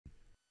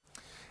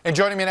And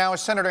joining me now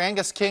is Senator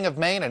Angus King of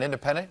Maine, an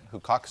independent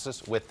who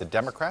caucuses with the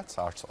Democrats,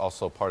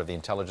 also part of the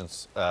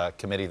Intelligence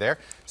Committee there.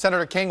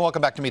 Senator King,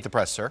 welcome back to Meet the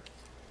Press, sir.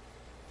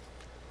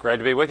 Great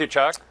to be with you,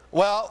 Chuck.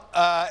 Well,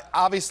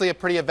 obviously a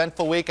pretty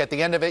eventful week. At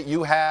the end of it,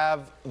 you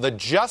have the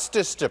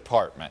Justice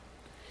Department,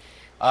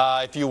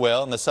 if you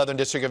will, in the Southern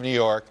District of New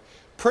York,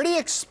 pretty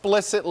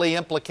explicitly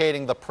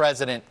implicating the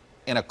president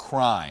in a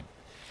crime.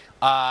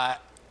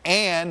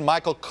 And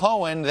Michael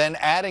Cohen then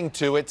adding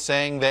to it,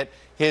 saying that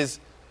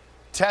his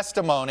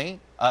testimony,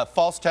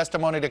 false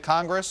testimony to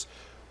Congress,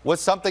 was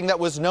something that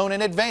was known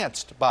and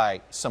advanced by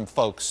some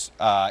folks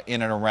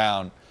in and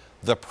around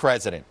the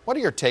president. What are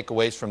your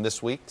takeaways from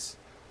this week's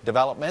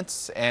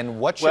developments,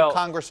 and what should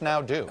Congress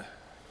now do?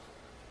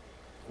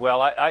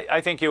 Well, I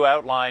think you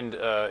outlined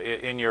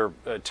in your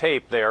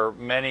tape there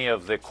many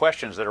of the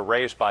questions that are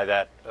raised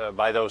by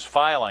by those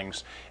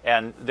filings,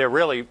 and they're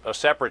really a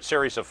separate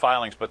series of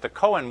filings, but the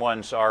Cohen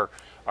ones are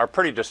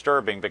pretty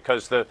disturbing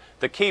because the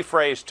key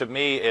phrase to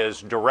me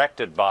is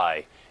directed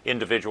by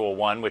individual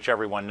one, which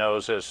everyone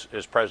knows is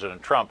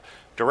President Trump.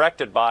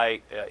 Directed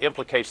by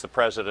implicates the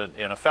president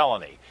in a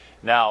felony.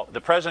 Now, the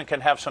president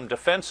can have some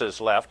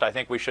defenses left. I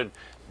think we should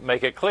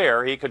make it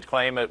clear. He could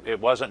claim it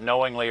wasn't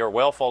knowingly or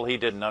willful. He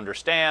didn't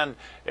understand.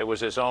 It was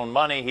his own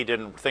money. He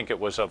didn't think it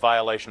was a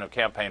violation of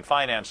campaign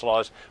finance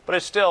laws. But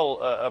it's still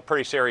a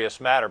pretty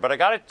serious matter. But I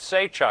got to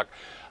say, Chuck,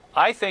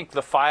 I think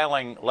the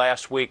filing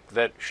last week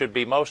that should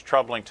be most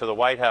troubling to the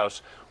White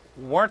House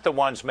weren't the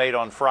ones made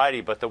on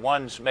Friday, but the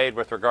ones made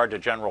with regard to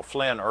General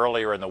Flynn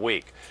earlier in the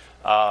week.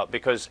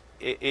 Because,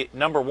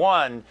 number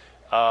one,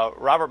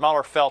 Robert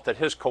Mueller felt that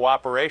his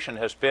cooperation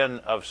has been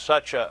of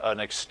such an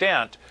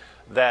extent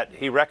that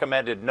he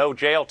recommended no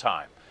jail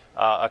time,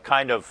 a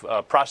kind of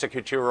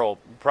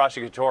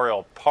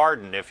prosecutorial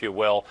pardon, if you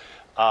will,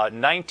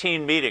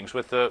 19 meetings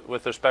with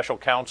the special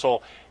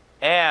counsel,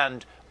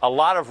 and a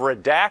lot of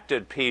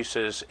redacted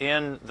pieces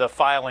in the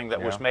filing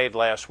that was made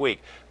last week.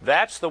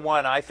 That's the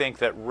one I think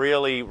that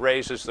really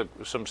raises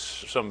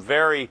some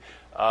very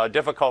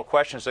difficult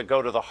questions that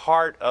go to the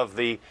heart of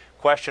the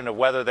question of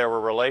whether there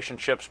were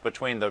relationships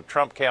between the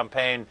Trump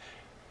campaign,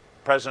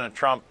 President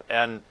Trump,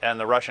 and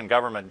the Russian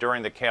government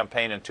during the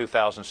campaign in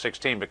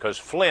 2016, because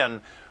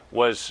Flynn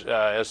was,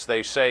 as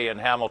they say in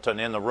Hamilton,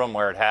 in the room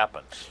where it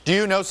happens. Do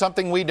you know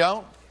something we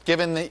don't,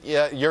 given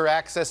your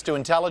access to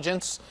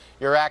intelligence,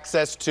 your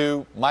access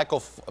to Michael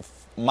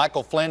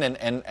Flynn,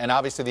 and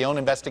obviously the own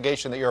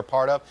investigation that you're a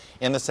part of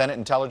in the Senate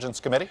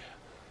Intelligence Committee?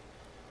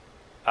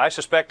 I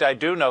suspect I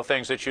do know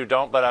things that you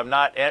don't, but I'm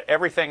not.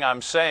 Everything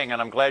I'm saying, and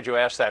I'm glad you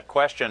asked that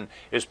question,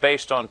 is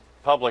based on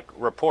public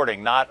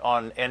reporting, not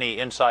on any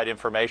inside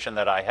information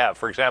that I have.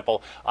 For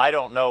example, I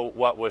don't know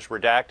what was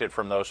redacted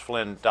from those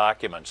Flynn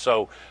documents.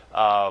 So,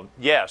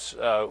 yes,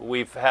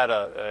 we've had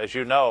as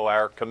you know,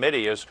 our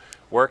committee is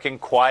working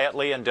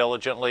quietly and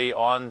diligently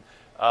on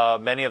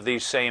many of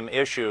these same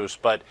issues,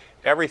 but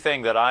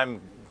everything that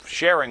I'm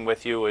sharing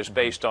with you is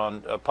based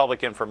on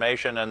public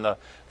information and the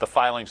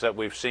filings that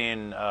we've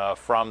seen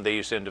from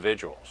these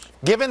individuals.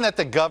 Given that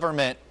the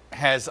government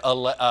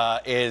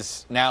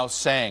is now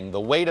saying the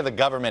weight of the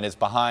government is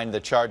behind the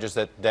charges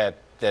that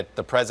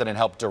the president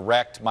helped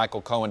direct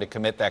Michael Cohen to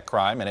commit that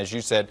crime, and as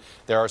you said,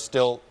 there are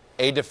still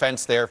a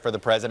defense there for the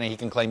president. He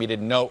can claim he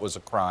didn't know it was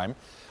a crime,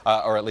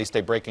 or at least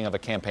a breaking of a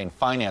campaign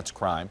finance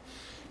crime.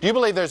 Do you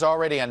believe there's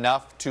already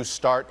enough to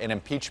start an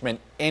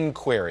impeachment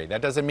inquiry?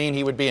 That doesn't mean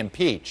he would be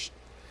impeached,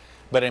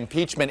 but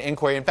impeachment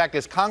inquiry. In fact,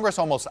 is Congress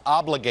almost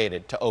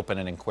obligated to open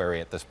an inquiry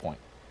at this point?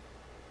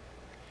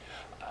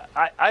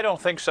 I don't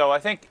think so. I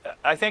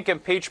think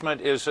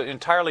impeachment is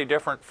entirely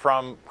different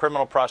from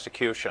criminal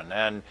prosecution.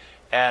 And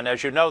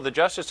as you know, the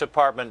Justice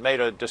Department made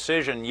a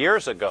decision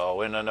years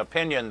ago in an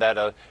opinion that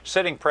a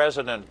sitting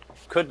president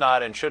could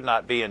not and should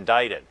not be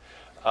indicted.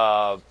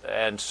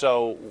 And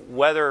so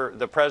whether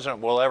the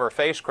president will ever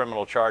face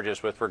criminal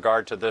charges with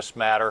regard to this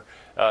matter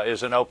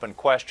is an open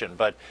question.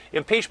 But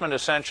impeachment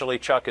essentially,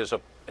 Chuck, is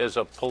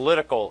a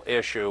political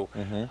issue,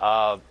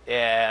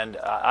 and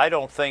I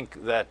don't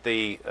think that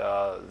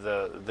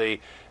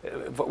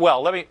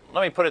well, let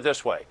me put it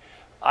this way.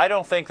 I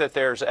don't think that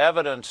there's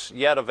evidence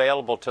yet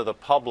available to the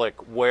public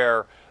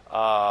where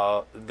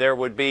there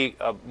would be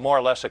more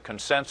or less a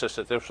consensus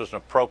that this was an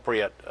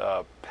appropriate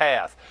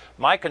path.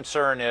 My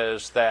concern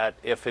is that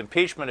if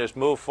impeachment is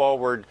moved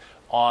forward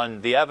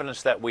on the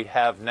evidence that we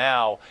have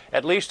now,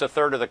 at least a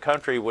third of the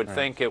country would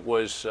think it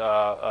was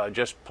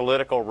just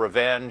political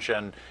revenge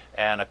and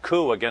a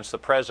coup against the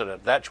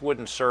president. That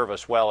wouldn't serve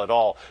us well at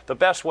all. The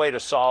best way to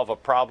solve a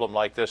problem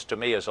like this, to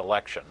me, is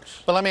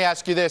elections. But let me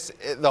ask you this.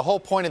 The whole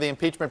point of the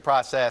impeachment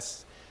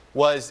process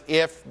was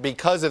if,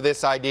 because of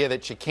this idea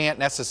that you can't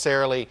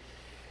necessarily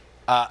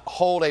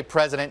hold a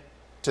president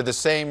to the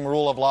same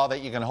rule of law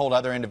that you can hold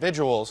other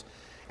individuals,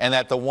 and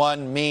that the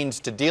one means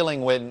to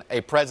dealing with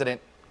a president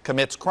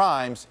commits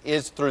crimes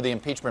is through the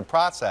impeachment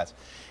process.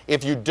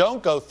 If you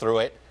don't go through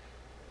it,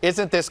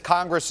 isn't this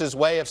Congress's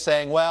way of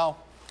saying, well,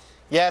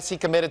 yes, he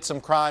committed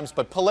some crimes,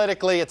 but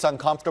politically it's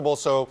uncomfortable,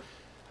 so,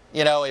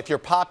 you know, if you're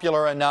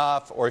popular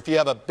enough or if you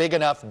have a big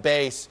enough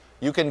base,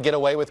 you can get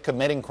away with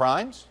committing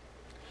crimes?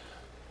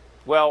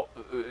 Well,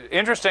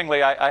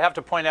 interestingly, I have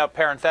to point out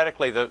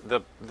parenthetically,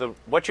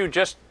 what you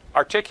just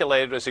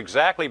articulated was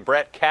exactly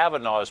Brett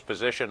Kavanaugh's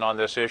position on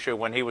this issue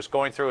when he was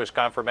going through his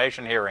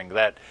confirmation hearing,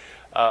 that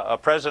a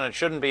president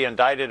shouldn't be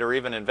indicted or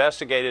even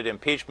investigated.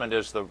 Impeachment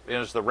is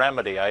the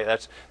remedy.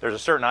 There's a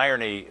certain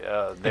irony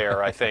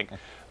there, I think.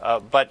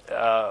 But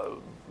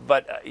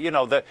you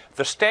know, the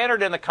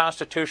standard in the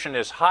Constitution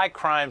is high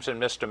crimes and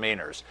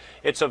misdemeanors.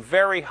 It's a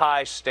very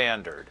high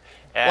standard.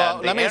 And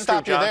well, let me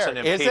stop you there.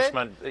 Is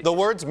it? The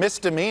words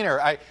misdemeanor,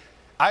 I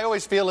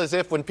always feel as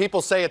if when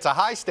people say it's a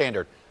high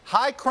standard,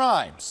 high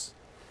crimes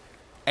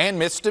and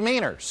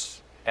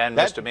misdemeanors.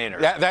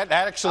 Misdemeanors. That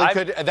actually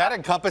that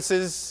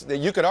encompasses,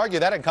 you could argue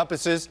that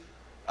encompasses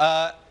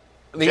the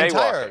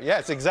entire,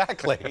 yes,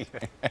 exactly.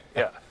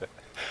 Yeah.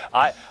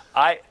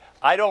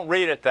 I don't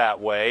read it that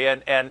way,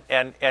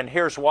 and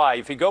here's why.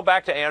 If you go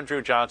back to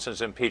Andrew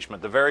Johnson's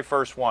impeachment, the very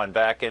first one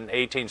back in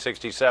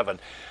 1867,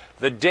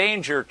 the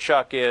danger,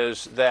 Chuck,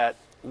 is that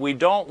we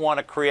don't want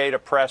to create a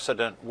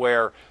precedent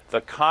where the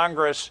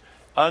Congress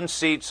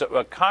unseats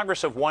a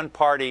Congress of one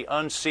party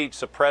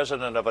unseats a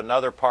president of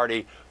another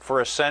party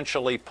for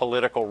essentially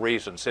political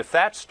reasons. If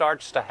that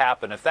starts to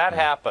happen, if that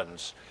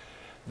happens,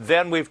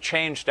 then we've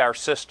changed our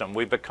system.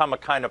 We've become a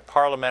kind of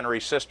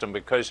parliamentary system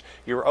because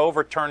you're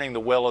overturning the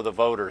will of the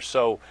voters.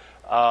 So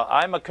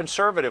I'm a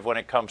conservative when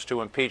it comes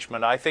to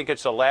impeachment. I think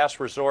it's a last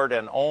resort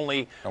and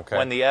only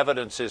when the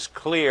evidence is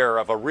clear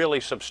of a really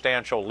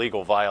substantial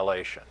legal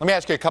violation. Let me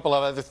ask you a couple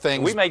of other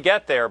things. We may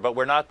get there, but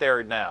we're not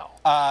there now.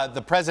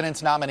 The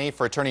president's nominee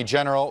for Attorney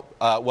General,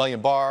 William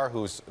Barr,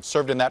 who's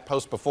served in that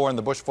post before in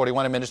the Bush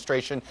 41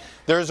 administration,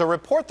 there's a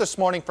report this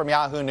morning from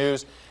Yahoo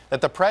News that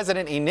the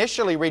president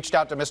initially reached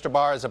out to Mr.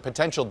 Barr as a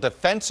potential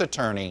defense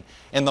attorney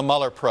in the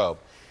Mueller probe.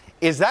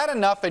 Is that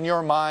enough in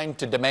your mind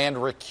to demand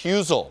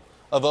recusal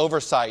of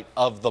oversight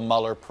of the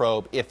Mueller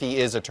probe if he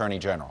is Attorney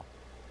General?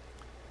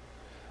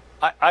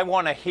 I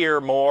want to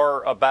hear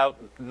more about,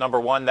 number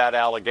one, that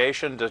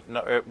allegation,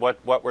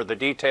 what were the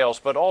details,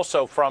 but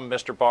also from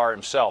Mr. Barr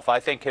himself. I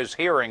think his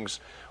hearings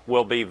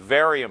will be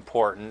very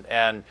important,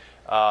 and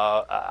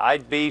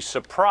I'd be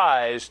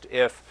surprised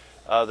if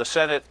the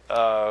Senate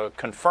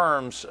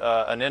confirms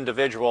an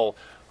individual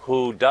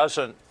who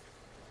doesn't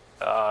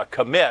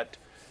commit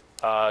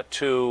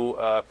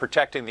to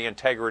protecting the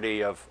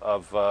integrity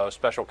of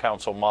Special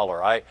Counsel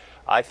Mueller.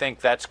 I think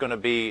that's going to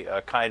be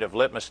a kind of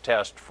litmus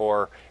test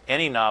for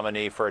any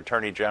nominee for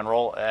Attorney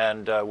General,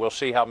 and we'll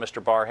see how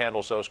Mr. Barr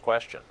handles those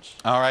questions.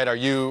 All right. Are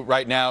you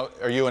right now,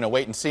 are you in a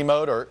wait-and-see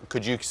mode, or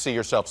could you see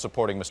yourself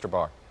supporting Mr.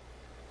 Barr?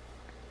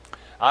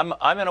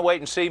 I'm in a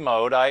wait-and-see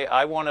mode.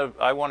 I want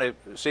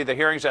to see the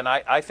hearings, and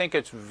I think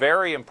it's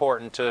very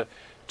important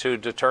to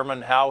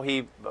determine how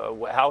he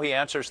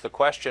answers the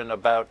question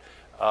about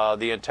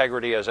the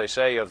integrity, as I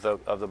say, of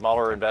the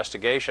Mueller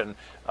investigation,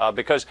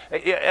 because,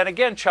 and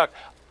again, Chuck,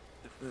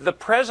 the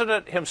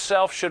president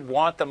himself should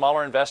want the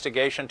Mueller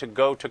investigation to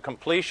go to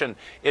completion.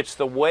 It's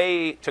the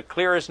way to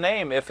clear his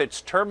name. If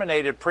it's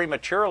terminated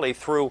prematurely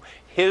through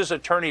his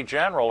attorney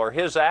general or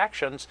his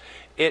actions,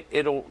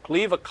 it'll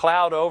leave a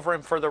cloud over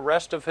him for the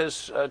rest of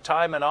his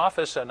time in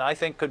office, and I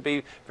think could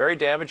be very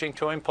damaging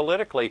to him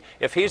politically.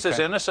 If he's as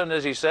innocent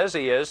as he says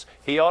he is,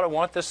 he ought to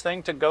want this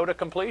thing to go to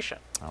completion.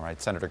 All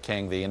right, Senator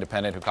King, the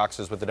independent who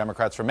caucuses with the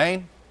Democrats from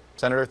Maine.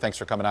 Senator, thanks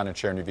for coming on and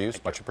sharing your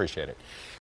views. Much appreciated.